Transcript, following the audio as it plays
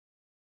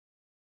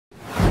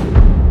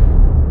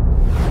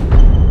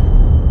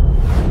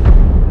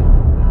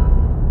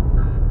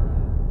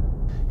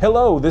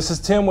Hello, this is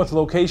Tim with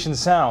Location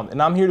Sound,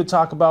 and I'm here to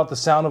talk about the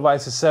Sound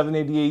Devices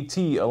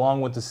 780AT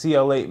along with the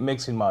CLA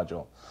mixing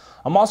module.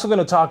 I'm also going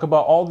to talk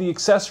about all the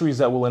accessories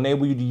that will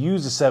enable you to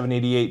use the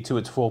 788 to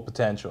its full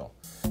potential.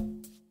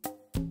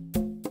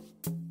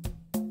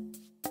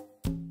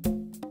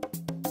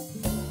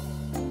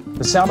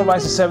 The Sound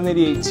Devices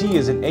 780AT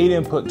is an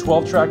 8-input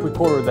 12-track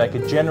recorder that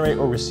could generate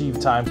or receive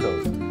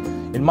timecode.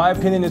 In my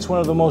opinion, it's one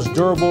of the most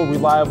durable,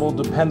 reliable,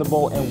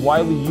 dependable, and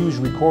widely used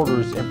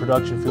recorders in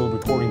production field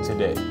recording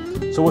today.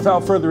 So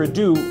without further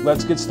ado,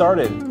 let's get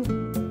started.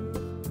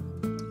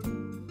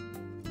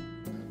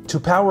 To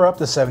power up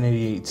the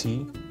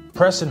 780AT,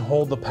 press and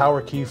hold the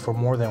power key for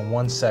more than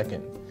 1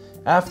 second.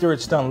 After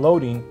it's done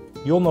loading,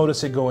 you'll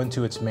notice it go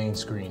into its main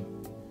screen.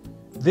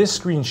 This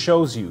screen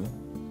shows you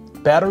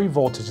battery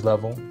voltage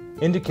level,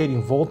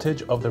 indicating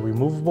voltage of the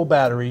removable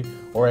battery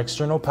or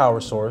external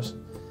power source,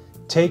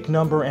 take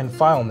number and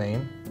file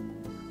name,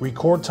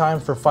 record time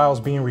for files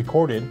being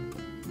recorded,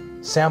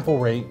 sample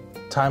rate,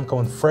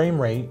 timecode frame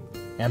rate,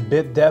 and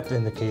bit depth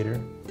indicator.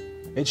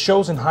 It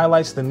shows and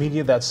highlights the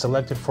media that's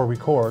selected for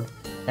record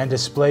and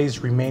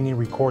displays remaining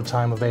record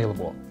time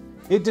available.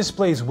 It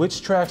displays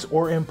which tracks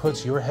or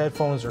inputs your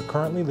headphones are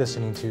currently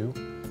listening to.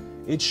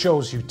 It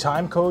shows you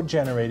timecode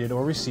generated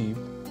or received.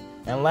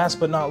 And last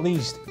but not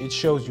least, it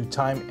shows you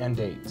time and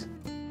date.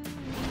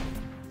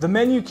 The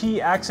menu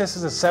key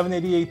accesses a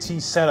 780AT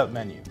setup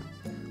menu.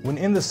 When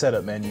in the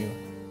setup menu,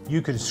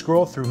 you could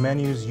scroll through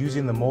menus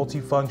using the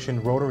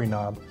multifunction rotary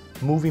knob,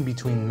 moving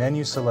between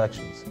menu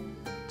selections.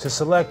 To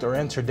select or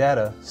enter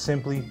data,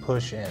 simply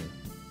push in.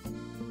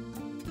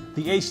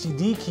 The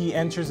HDD key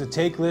enters the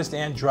take list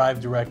and drive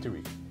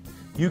directory.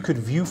 You could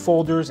view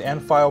folders and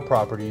file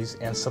properties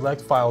and select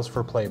files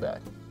for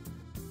playback.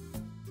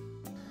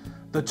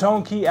 The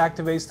tone key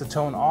activates the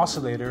tone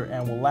oscillator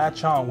and will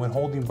latch on when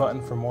holding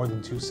button for more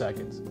than 2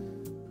 seconds.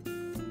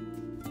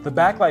 The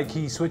backlight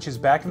key switches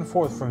back and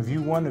forth from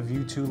view 1 to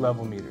view 2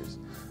 level meters,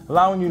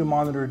 allowing you to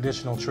monitor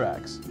additional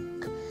tracks.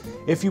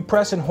 If you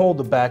press and hold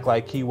the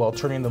backlight key while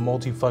turning the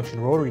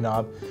multifunction rotary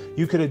knob,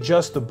 you could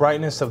adjust the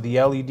brightness of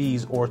the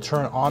LEDs or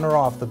turn on or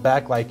off the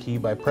backlight key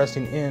by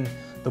pressing in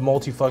the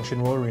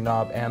multifunction rotary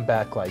knob and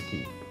backlight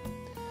key.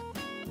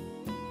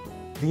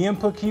 The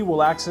input key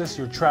will access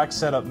your track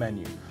setup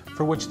menu,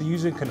 for which the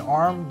user can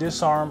arm,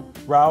 disarm,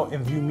 route,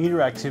 and view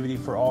meter activity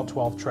for all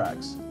 12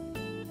 tracks.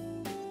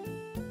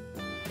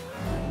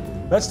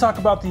 Let's talk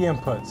about the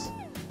inputs.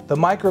 The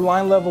micro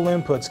line level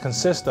inputs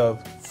consist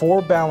of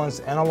 4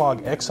 balanced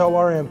analog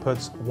XLR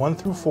inputs 1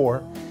 through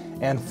 4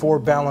 and 4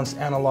 balanced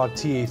analog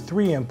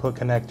TA3 input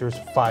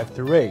connectors 5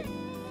 through 8.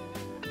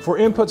 For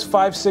inputs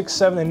 5, 6,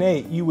 7, and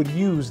 8, you would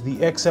use the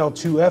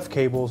XL2F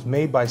cables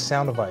made by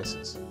Sound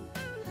Devices,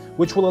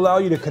 which will allow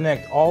you to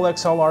connect all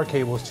XLR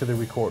cables to the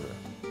recorder.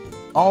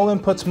 All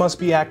inputs must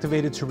be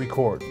activated to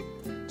record.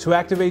 To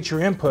activate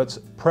your inputs,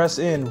 press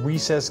in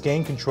recess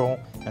gain control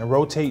and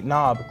rotate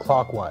knob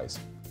clockwise.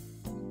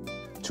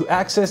 To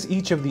access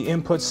each of the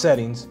input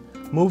settings,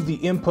 move the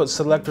input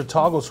selector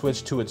toggle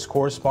switch to its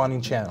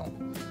corresponding channel.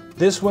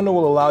 This window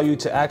will allow you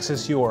to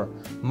access your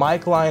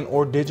mic line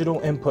or digital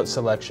input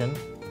selection,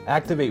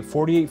 activate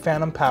 48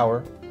 phantom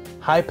power,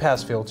 high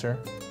pass filter,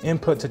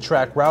 input to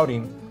track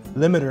routing,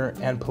 limiter,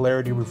 and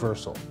polarity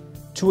reversal.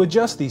 To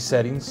adjust these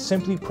settings,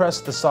 simply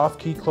press the soft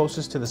key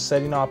closest to the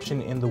setting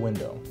option in the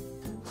window.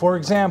 For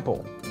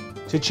example,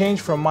 to change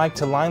from mic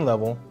to line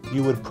level,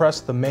 you would press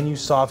the menu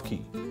soft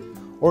key,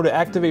 or to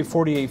activate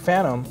 48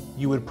 phantom,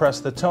 you would press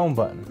the tone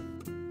button.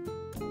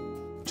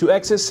 To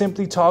exit,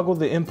 simply toggle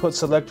the input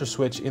selector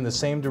switch in the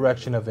same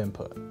direction of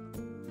input.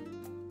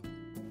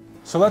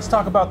 So let's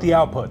talk about the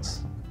outputs.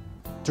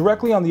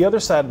 Directly on the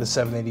other side of the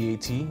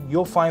 780AT,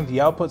 you'll find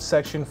the output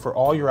section for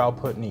all your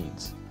output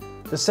needs.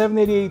 The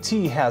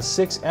 780AT has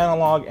 6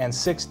 analog and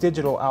 6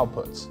 digital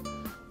outputs.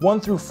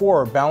 1 through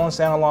 4 are balanced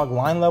analog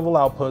line level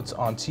outputs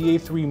on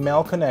TA3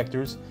 male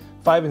connectors.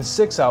 5 and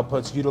 6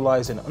 outputs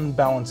utilize an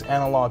unbalanced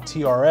analog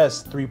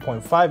TRS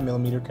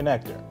 3.5mm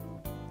connector.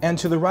 And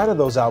to the right of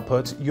those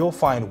outputs, you'll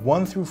find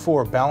 1 through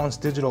 4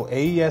 balanced digital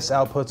AES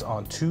outputs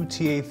on 2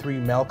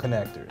 TA3 male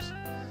connectors.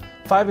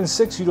 5 and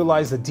 6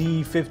 utilize the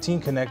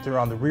DE15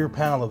 connector on the rear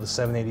panel of the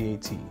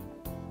 780AT.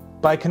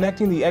 By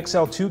connecting the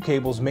XL2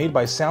 cables made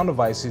by Sound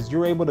Devices,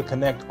 you're able to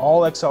connect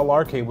all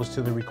XLR cables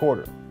to the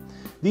recorder.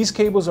 These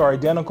cables are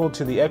identical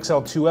to the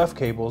XL2F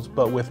cables,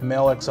 but with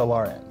male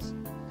XLR ends.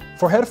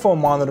 For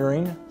headphone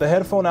monitoring, the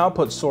headphone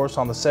output source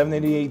on the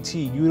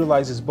 780AT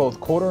utilizes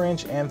both 1/4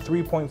 inch and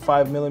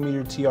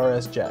 3.5mm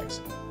TRS jacks.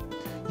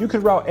 You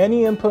could route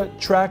any input,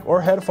 track, or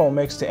headphone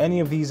mix to any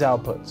of these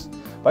outputs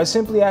by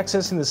simply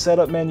accessing the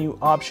setup menu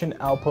option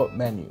output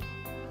menu.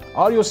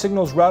 Audio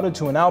signals routed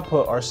to an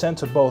output are sent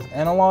to both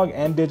analog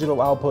and digital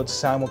outputs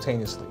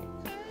simultaneously.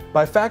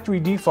 By factory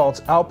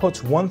defaults,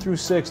 outputs 1 through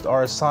 6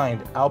 are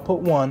assigned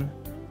output 1,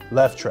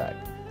 left track,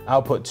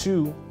 output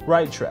 2,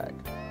 right track,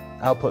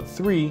 output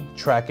 3,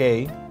 track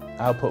A,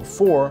 output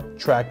 4,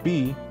 track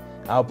B,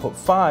 output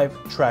 5,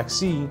 track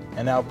C,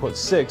 and output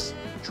 6,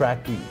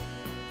 track D.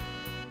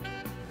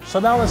 So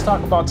now let's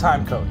talk about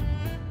timecode.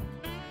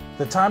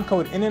 The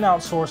timecode in and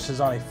out source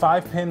is on a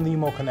 5-pin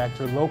LEMO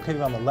connector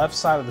located on the left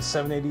side of the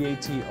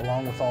 788T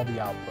along with all the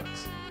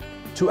outputs.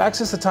 To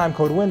access the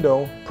timecode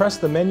window, press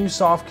the menu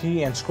soft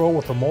key and scroll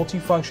with the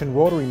multifunction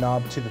rotary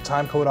knob to the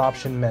timecode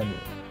option menu.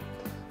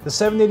 The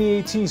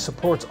 788T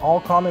supports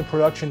all common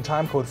production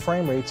timecode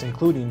frame rates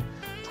including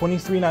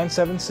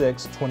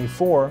 23976,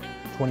 24,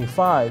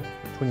 25,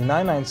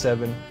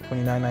 2997,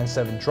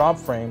 2997 drop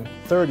frame,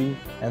 30,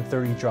 and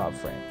 30 drop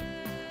frame.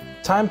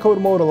 Timecode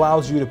mode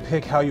allows you to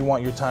pick how you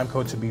want your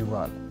timecode to be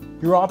run.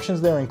 Your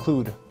options there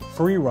include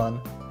free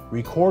run,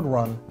 record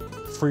run,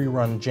 free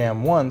run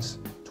jam once,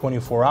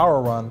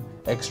 24-hour run,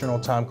 external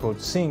timecode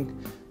sync,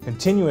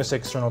 continuous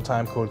external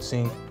timecode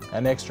sync,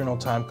 and external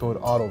timecode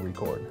auto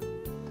record.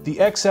 The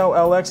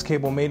XLLX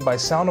cable made by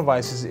Sound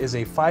Devices is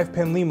a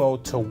 5-pin LEMO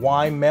to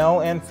Y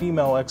male and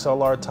female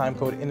XLR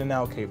timecode in and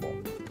out cable.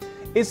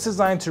 It's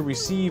designed to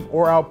receive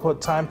or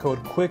output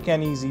timecode quick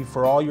and easy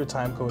for all your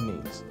timecode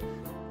needs.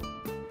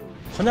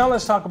 So now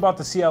let's talk about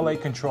the CLA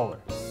controller.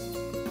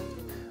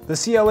 The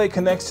CLA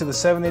connects to the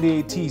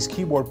 788T's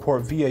keyboard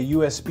port via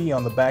USB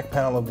on the back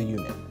panel of the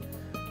unit.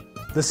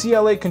 The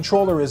CLA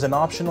controller is an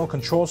optional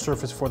control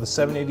surface for the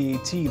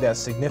 788T that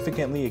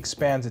significantly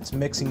expands its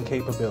mixing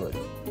capability.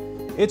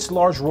 Its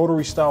large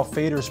rotary style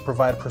faders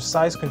provide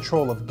precise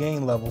control of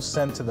gain levels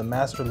sent to the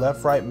master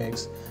left-right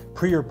mix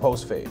pre or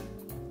post fade.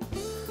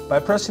 By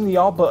pressing the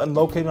Alt button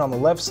located on the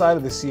left side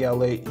of the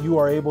CLA, you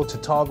are able to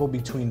toggle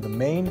between the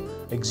main,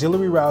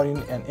 auxiliary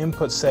routing, and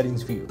input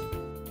settings view.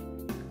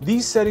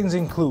 These settings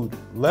include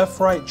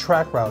left-right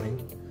track routing,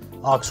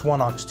 aux1,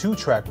 aux2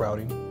 track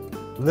routing,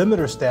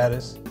 limiter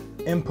status,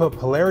 input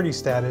polarity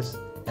status,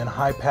 and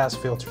high-pass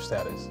filter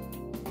status.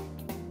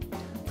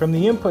 From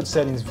the input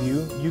settings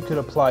view, you could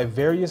apply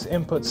various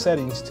input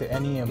settings to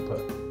any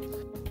input.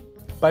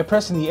 By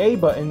pressing the A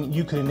button,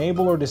 you could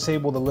enable or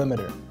disable the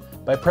limiter.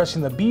 By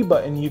pressing the B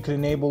button, you could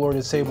enable or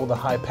disable the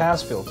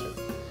high-pass filter.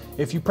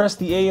 If you press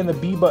the A and the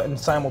B button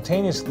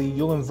simultaneously,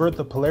 you'll invert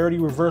the polarity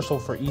reversal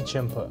for each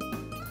input.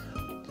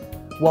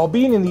 While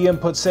being in the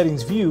input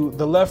settings view,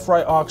 the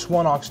left-right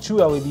aux1,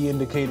 aux2 LED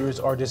indicators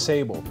are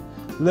disabled.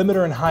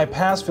 Limiter and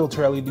high-pass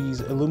filter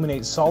LEDs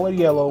illuminate solid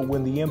yellow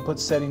when the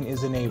input setting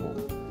is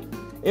enabled.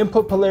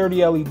 Input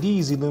polarity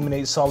LEDs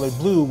illuminate solid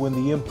blue when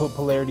the input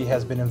polarity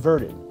has been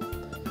inverted.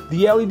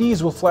 The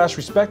LEDs will flash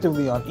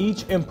respectively on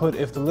each input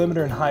if the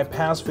limiter and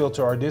high-pass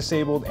filter are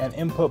disabled and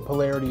input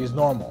polarity is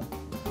normal.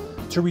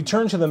 To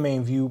return to the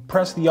main view,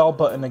 press the Alt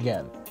button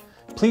again.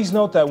 Please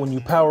note that when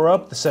you power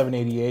up the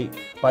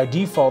 788, by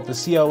default the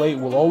CL8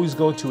 will always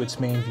go to its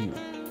main view.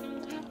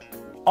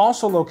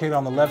 Also located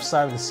on the left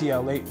side of the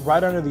CL8,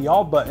 right under the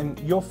Alt button,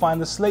 you'll find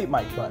the slate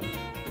mic button.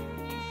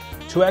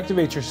 To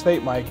activate your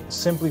slate mic,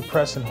 simply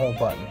press and hold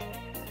button.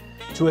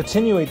 To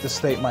attenuate the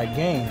slate mic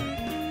gain,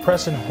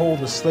 press and hold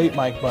the slate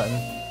mic button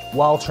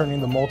while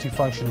turning the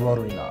multifunction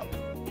rotary knob.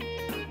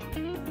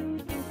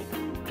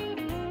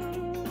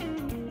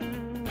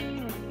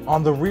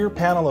 On the rear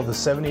panel of the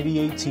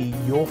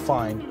 788T, you'll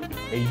find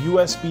a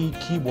USB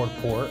keyboard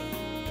port,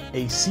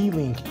 a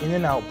C-Link in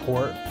and out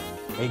port,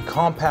 a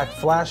compact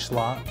flash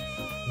slot,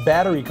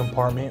 battery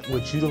compartment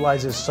which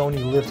utilizes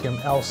Sony Lithium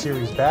L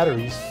series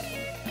batteries,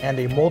 and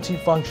a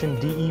multifunction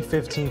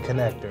DE15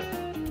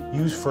 connector,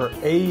 used for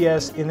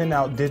AES in and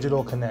out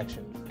digital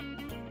connection.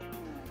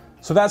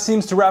 So that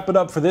seems to wrap it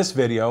up for this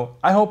video.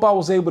 I hope I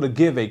was able to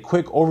give a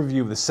quick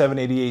overview of the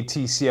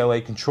 788T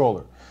CLA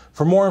controller.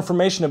 For more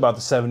information about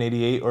the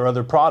 788 or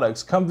other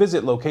products, come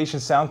visit Location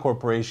Sound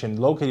Corporation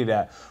located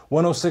at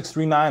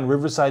 10639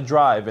 Riverside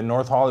Drive in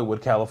North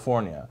Hollywood,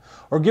 California.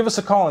 Or give us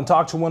a call and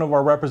talk to one of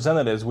our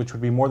representatives, which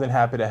would be more than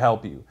happy to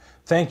help you.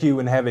 Thank you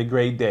and have a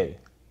great day.